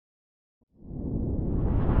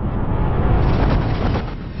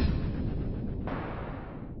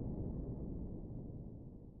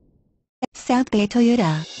South Bay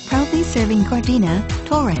Toyota, proudly serving Gardena,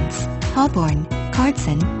 Torrance, Hawthorne,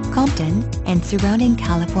 Carson, Compton, and surrounding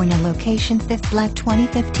California locations. This black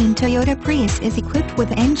 2015 Toyota Prius is equipped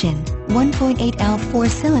with engine, 1.8L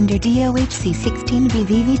 4-cylinder DOHC 16V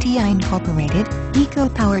VVT-i incorporated,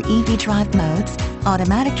 Eco-Power EV drive modes,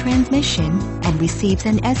 automatic transmission, and receives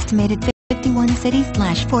an estimated 51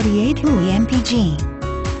 city/48 Hwy MPG.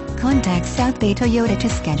 Contact South Bay Toyota to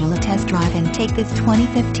schedule a test drive and take this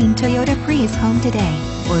 2015 Toyota Prius home today,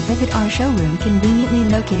 or visit our showroom conveniently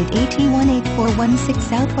located at 18416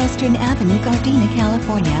 Southwestern Avenue, Gardena,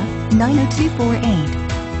 California, 90248.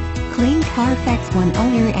 Claimed CARFAX one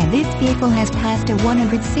owner, and this vehicle has passed a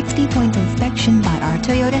 160-point inspection by our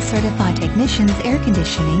Toyota certified technicians. Air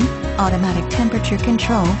conditioning, automatic temperature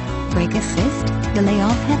control, brake assist, delay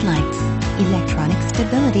off headlights, electronic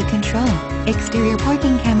stability control, exterior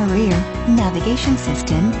parking camera, rear navigation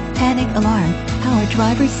system, panic alarm, power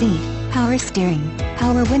driver seat, power steering,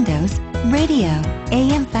 power windows, radio,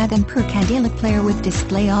 AM Fathom per candela player with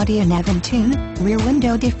display audio, nav Entune, rear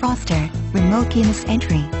window defroster, remote keyless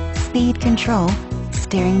entry, speed control,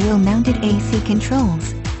 steering wheel mounted AC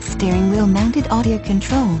controls, steering wheel mounted audio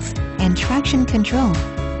controls, and traction control.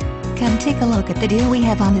 Come take a look at the deal we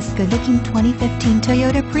have on this good-looking 2015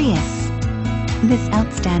 Toyota Prius. This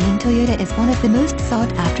outstanding Toyota is one of the most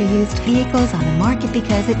sought-after used vehicles on the market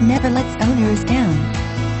because it never lets owners down.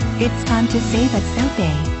 It's time to save at South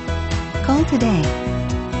Bay. Call today.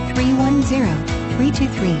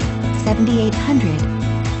 310-323-7800.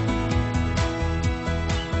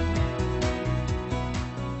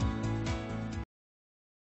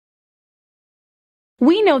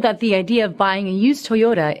 We know that the idea of buying a used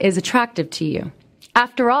Toyota is attractive to you.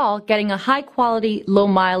 After all, getting a high-quality,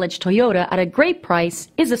 low-mileage Toyota at a great price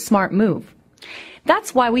is a smart move.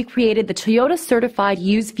 That's why we created the Toyota Certified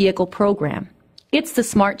Used Vehicle Program. It's the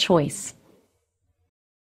smart choice.